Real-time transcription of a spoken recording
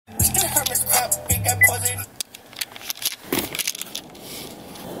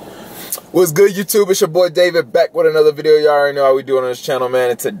What's good, YouTube? It's your boy David back with another video. Y'all already know how we do it on this channel,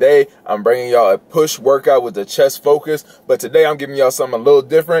 man. And today I'm bringing y'all a push workout with the chest focus. But today I'm giving y'all something a little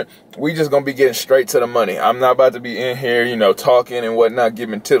different. We just gonna be getting straight to the money. I'm not about to be in here, you know, talking and whatnot,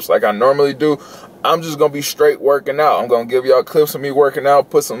 giving tips like I normally do. I'm just gonna be straight working out. I'm gonna give y'all clips of me working out,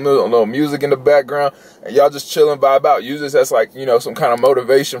 put some little music in the background, and y'all just chill and vibe out. Use this as like, you know, some kind of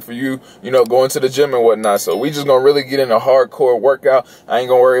motivation for you, you know, going to the gym and whatnot. So we just gonna really get in a hardcore workout. I ain't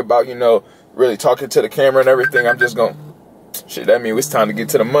gonna worry about, you know, really talking to the camera and everything. I'm just gonna, shit, that means it's time to get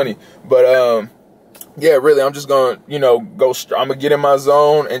to the money. But yeah, really, I'm just gonna, you know, I'm gonna get in my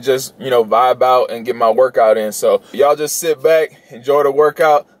zone and just, you know, vibe out and get my workout in. So y'all just sit back, enjoy the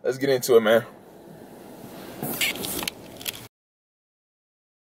workout. Let's get into it, man.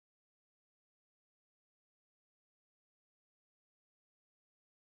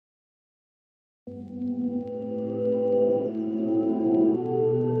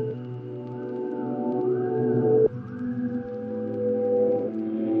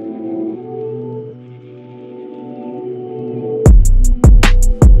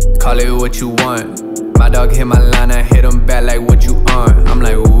 Call it what you want. My dog hit my line, I hit him back like what you on. I'm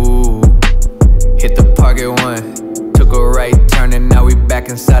like, ooh. Hit the park at 1. Took a right turn and now we back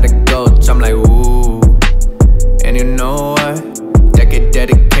inside the gulch. I'm like, ooh. And you know what? Decade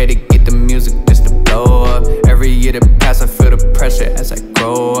dedicated, get the music just to blow up. Every year that pass, I feel the pressure as I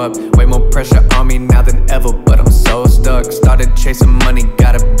grow up. Way more pressure on me now than ever, but I'm so stuck. Started chasing money,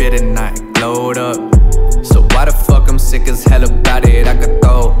 got a bit and I glowed up. So why the fuck I'm sick as hell about it? I could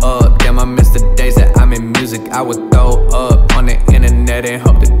throw up. Damn, I miss the days that I'm in music. I would throw up on the internet and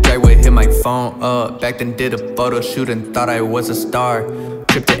hope the Dre would hit my phone up. Back then did a photo shoot and thought I was a star.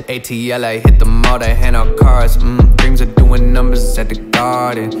 Trip to ATL, I hit the mall to hand out cars. Dreams of doing numbers at the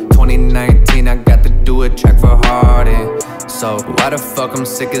Garden. 2019, I got to do a track for Harden. So why the fuck I'm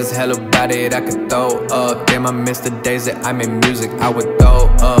sick as hell about it? I could throw up. Damn, I miss the days that I'm in music. I would throw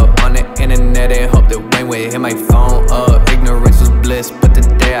up on the internet and hope that Wayne would hit my phone up. Ignorance was bliss, but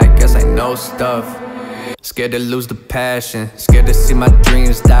today I guess I know stuff. Scared to lose the passion, scared to see my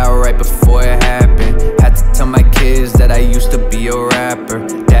dreams die right before it happened. Had to tell my kids that I used to be a rapper.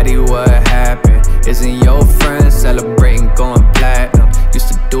 Daddy, what happened? Isn't your friend celebrating going platinum? Used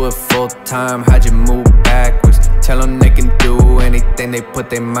to do it full time, how'd you move backwards? Tell them they can do anything they put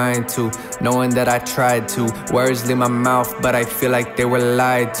their mind to. Knowing that I tried to, words leave my mouth but I feel like they were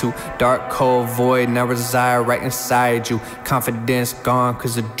lied to. Dark cold void now reside right inside you. Confidence gone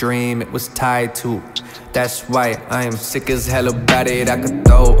cause a dream it was tied to. That's why I am sick as hell about it. I could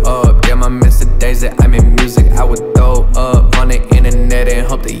throw up. Damn, I miss the days that I'm in music. I would throw up on the internet and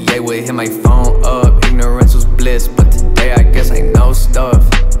hope that Ye would hit my phone up. Ignorance was bliss, but today I guess I know stuff.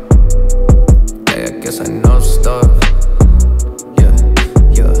 Today I guess I know stuff. Yeah,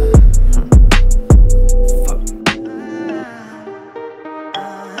 yeah. Fuck.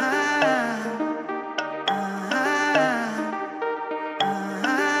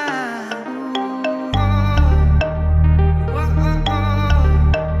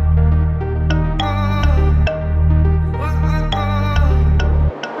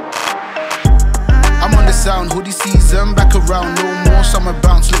 Sound, hoodie season, back around, no more summer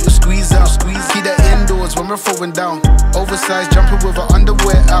bounce, let you squeeze out, keep that indoors when we're throwing down, oversized jumper with our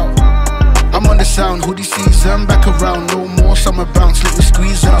underwear out. I'm on the sound, hoodie season, back around, no more summer bounce, let you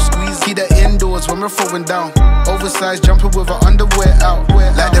squeeze out, keep that indoors when we're throwing down, oversized jumper with our underwear out.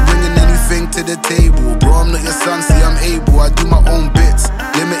 Like they're bringing anything to the table, bro, I'm not your son, see I'm able, I do my own bits,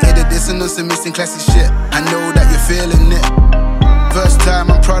 limited edition, some missing classic shit, I know that you're feeling it. First time,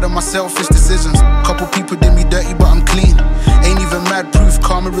 I'm proud of my selfish decisions. Couple people did me dirty, but I'm clean. Ain't even mad proof,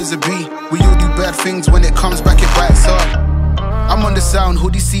 karma is a B. We all do bad things, when it comes back, it bites up. I'm on the sound,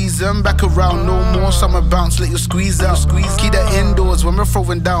 hoodie season, back around. No more summer bounce, let you squeeze out. Keep that indoors when we're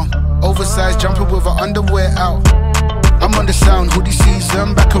throwing down. Oversized jumper with our underwear out. I'm on the sound, hoodie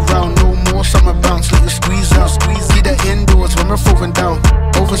season, back around. No more summer bounce, let you squeeze out. Keep that indoors when we're throwing down.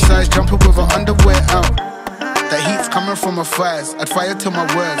 Oversized jumper with our underwear out. That heat's coming from my thighs, I'd fire to my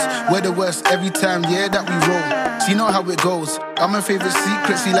words. We're the worst every time, yeah, that we roll. See, know how it goes. I'm my favorite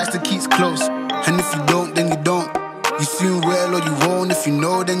secrets, he likes to keep close. And if you don't, then you don't. You soon will or you won't. If you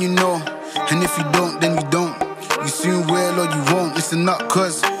know, then you know. And if you don't, then you don't. You soon will or you won't. Listen up,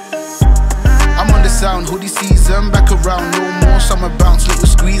 cause I'm on the sound, hoodie season, back around. No more summer bounce, let you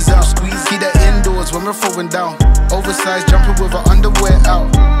squeeze out. Keep that indoors when we're throwing down. Oversized jumper with our underwear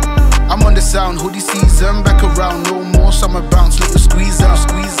out. I'm on the sound, hoodie season, back around. No more summer bounce, let you squeeze out.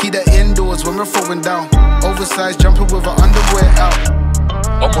 Keep that indoors when we're throwing down. Oversized jumper with our underwear out.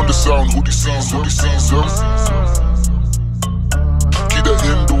 I'm on the sound, who these sees them? Keep that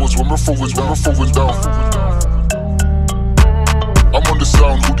indoors when we're forwards down. I'm on the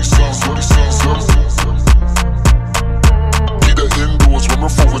sound, who these sees them? Keep that indoors when we're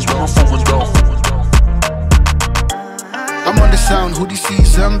forwards down. I'm on the sound, hoodie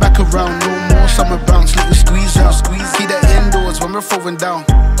season, back around, no more summer bounce, little squeeze out, keep that indoors when we're throwing down,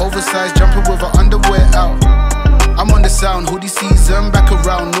 oversized jumping with our underwear out. I'm on the sound, hoodie season, back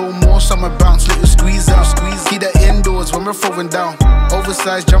around, no more summer bounce, little squeeze out, keep that indoors when we're throwing down,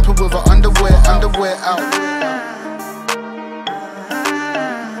 oversized jumping with our underwear out.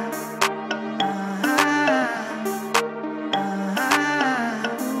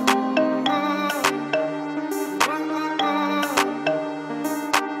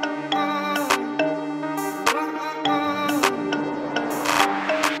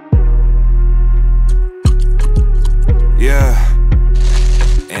 Yeah,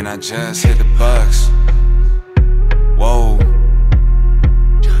 and I just hit the bucks. Whoa.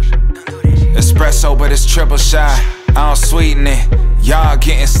 Espresso, but it's triple shot. I don't sweeten it. Y'all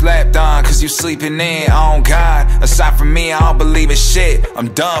getting slapped on cause you sleeping in on God. Aside from me, I don't believe in shit.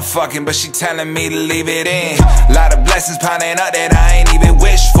 I'm done fucking, but she telling me to leave it in. Lot of blessings piling up that I ain't even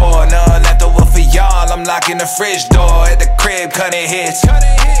wished for. None left over for y'all, I'm locking the fridge door. At the crib, cutting hits.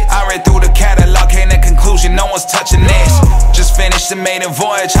 I read through the catalog, came to conclusion, no one's touching this. Just finished the maiden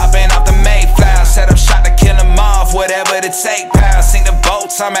voyage, hopping off the Mayflower. Set up shot to kill them off, whatever to take, pal. Sing the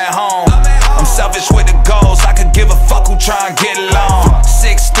boats, I'm at home. I'm selfish with the goals, I could give a fuck who try and get along.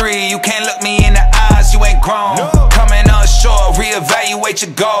 6'3", you can't look me in the eyes, you ain't grown. Coming up short, reevaluate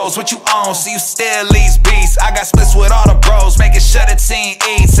your goals. What you own, so you still lease beats. I got splits with all the bros, making sure the team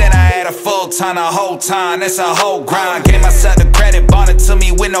eats. And I had a full time the whole time, that's a whole grind. Gave myself the credit, bought it to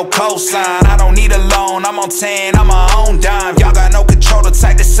me with no cosign. I don't need a loan, I'm on 10, I'm my own dime. Y'all got no control, the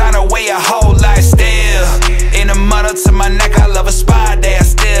type to sign away your whole life still. In the mud up to my neck, I love a spy day. I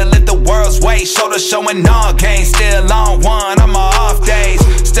still lift the world's weight, shoulder showing all game. Still on one on my off days.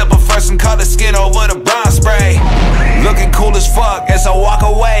 Still prefer some color skin over the bronze spray. Looking cool as fuck as I walk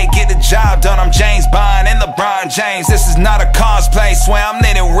away. Get the job done, I'm James Bond and LeBron James. This is not a cosplay, swear I'm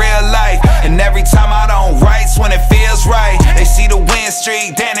living real life. And every time I don't write, when it feels right. They see the win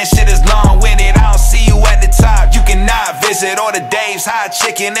streak, damn this shit is long-winded. I don't see you at the top, you cannot visit. Or the Dave's hot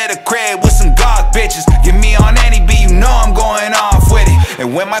chicken at a crib with some goth bitches. Get me on any beat, you know I'm going off with it.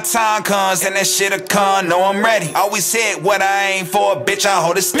 And when my time comes and that shit'll come, know I'm ready. Always hit what I aim for, bitch, I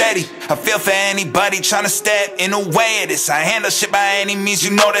hold it steady. I feel for anybody tryna step in the way of this. I handle shit by any means,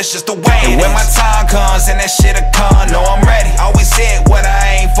 you know that's just the way it is. And when my time comes and that shit'll come, know I'm ready. Always hit what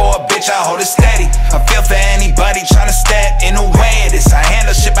I aim for, bitch, I hold it steady. I feel for anybody tryna step in the way of this. I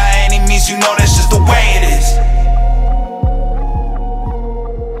handle shit by any means, you know that's just the way it is.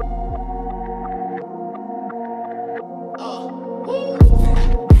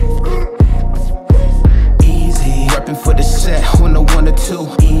 For the set, on the 1 or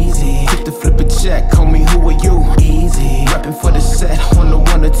 2, easy. Hit the flip a check, call me who are you, easy. Rapping for the set, on the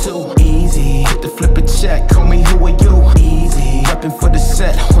 1 or 2, easy. Hit the flip a check, call me who are you, easy. Rapping for the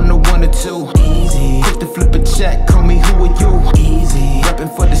set, on the 1 or 2, easy. Hit the flip a check, call me who are you, easy. Rapping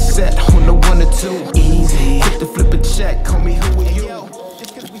for the set, on the 1 or 2, easy. Hit the flip a check, call me who are you.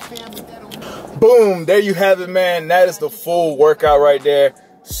 Boom, there you have it, man. That is the full workout right there.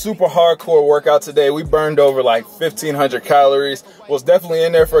 Super hardcore workout today. We burned over like 1,500 calories. Was definitely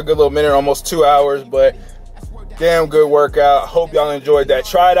in there for a good little minute, almost 2 hours, but damn good workout. Hope y'all enjoyed that.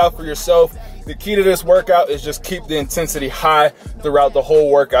 Try it out for yourself. The key to this workout is just keep the intensity high throughout the whole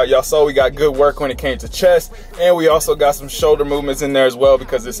workout. Y'all saw we got good work when it came to chest, and we also got some shoulder movements in there as well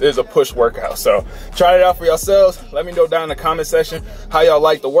because this is a push workout. So try it out for yourselves. Let me know down in the comment section how y'all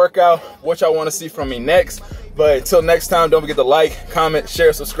like the workout, what y'all want to see from me next. But until next time, don't forget to like, comment,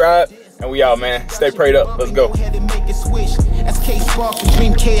 share, subscribe, and we out, man. Stay prayed up. Let's go.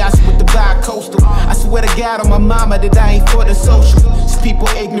 Dream chaos with the bi-coastal. I swear to God on my mama that I ain't for the social. These people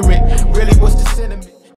ignorant, really what's the sentiment?